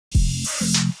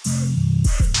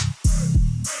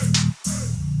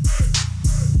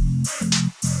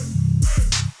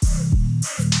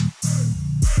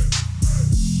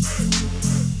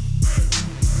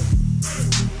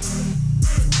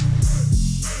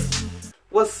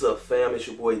What's up, fam? It's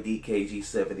your boy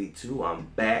DKG72. I'm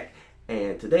back,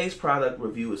 and today's product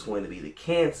review is going to be the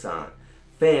Canson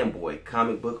Fanboy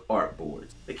comic book art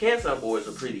boards. The Canson boards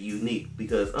are pretty unique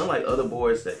because unlike other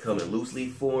boards that come in loose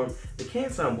leaf form, the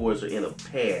Canson boards are in a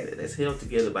pad that's held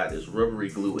together by this rubbery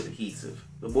glue adhesive.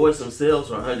 The boards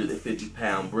themselves are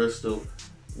 150-pound Bristol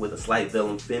with a slight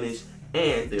vellum finish,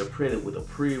 and they're printed with a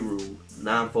pre-ruled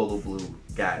non-photo blue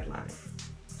guideline.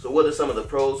 So what are some of the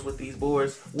pros with these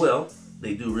boards? Well,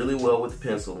 they do really well with the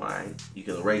pencil line. You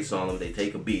can erase on them, they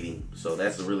take a beating, so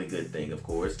that's a really good thing, of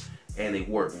course. And they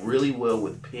work really well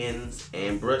with pens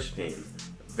and brush pens.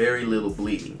 Very little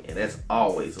bleeding, and that's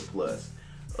always a plus.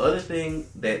 Other thing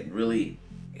that really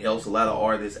helps a lot of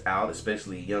artists out,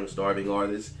 especially young starving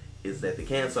artists, is that the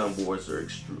Canson boards are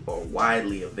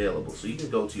widely available. So you can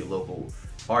go to your local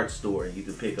art store and you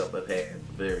can pick up a pad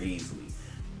very easily.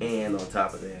 And on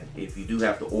top of that, if you do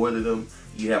have to order them,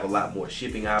 you have a lot more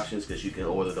shipping options because you can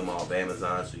order them off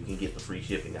Amazon, so you can get the free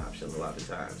shipping options a lot of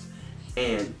times.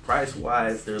 And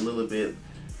price-wise, they're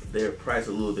priced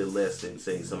a little bit less than,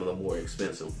 say, some of the more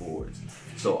expensive boards.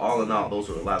 So all in all, those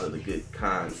are a lot of the good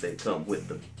cons that come with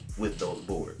those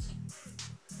boards.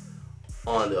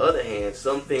 On the other hand,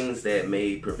 some things that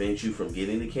may prevent you from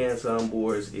getting the Canson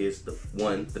boards is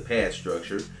the pad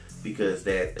structure, because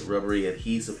that rubbery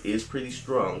adhesive is pretty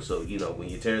strong. So, you know, when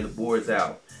you're tearing the boards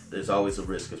out, there's always a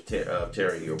risk of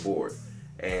tearing your board.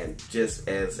 And just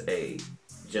as a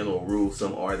general rule,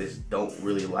 some artists don't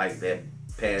really like that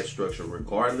pad structure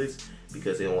regardless,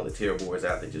 because they don't want to tear boards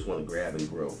out. They just want to grab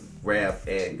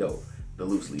and go, the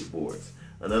loose leaf boards.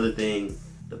 Another thing,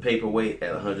 the paperweight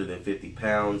at 150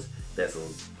 pounds, that's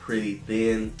pretty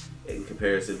thin in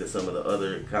comparison to some of the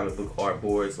other comic book art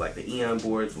boards. Like the Eon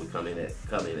boards would come in at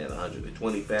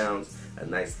 120 pounds, a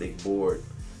nice thick board,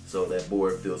 so that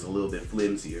board feels a little bit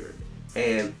flimsier.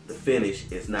 And the finish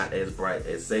is not as bright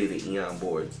as, say, the Eon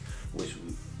boards, which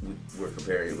we're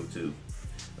comparing them to.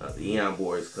 The Eon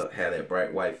boards have that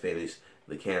bright white finish.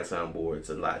 The Canson boards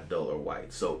a lot duller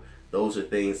white. So those are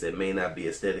things that may not be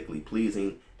aesthetically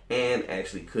pleasing and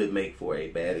actually could make for a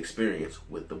bad experience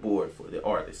with the board for the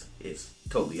artist. It's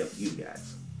totally up to you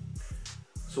guys.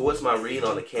 So what's my read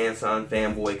on the Canson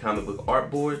Fanboy comic book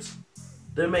art boards?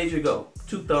 They're major go.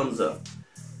 2 thumbs up.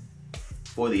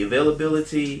 For the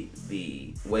availability,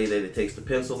 the way that it takes the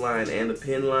pencil line and the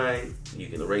pen line, you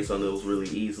can erase on those really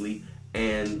easily,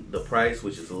 and the price,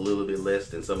 which is a little bit less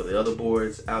than some of the other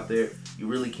boards out there, you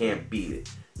really can't beat it.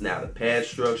 Now, the pad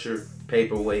structure,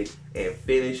 paperweight, and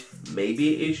finish may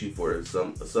be an issue for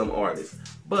some artists,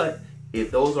 but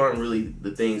if those aren't really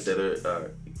the things that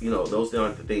are, those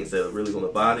aren't the things that are really going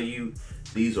to bother you,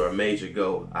 these are a major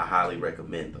go. I highly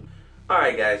recommend them.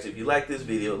 Alright guys, if you like this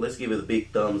video, let's give it a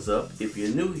big thumbs up. If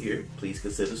you're new here, please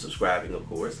consider subscribing, of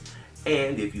course.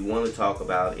 And if you want to talk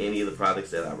about any of the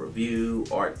products that I review,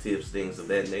 art tips, things of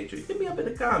that nature, hit me up in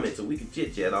the comments and we can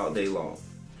chit chat all day long.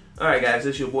 Alright guys,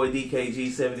 it's your boy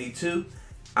DKG72.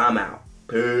 I'm out.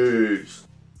 Peace.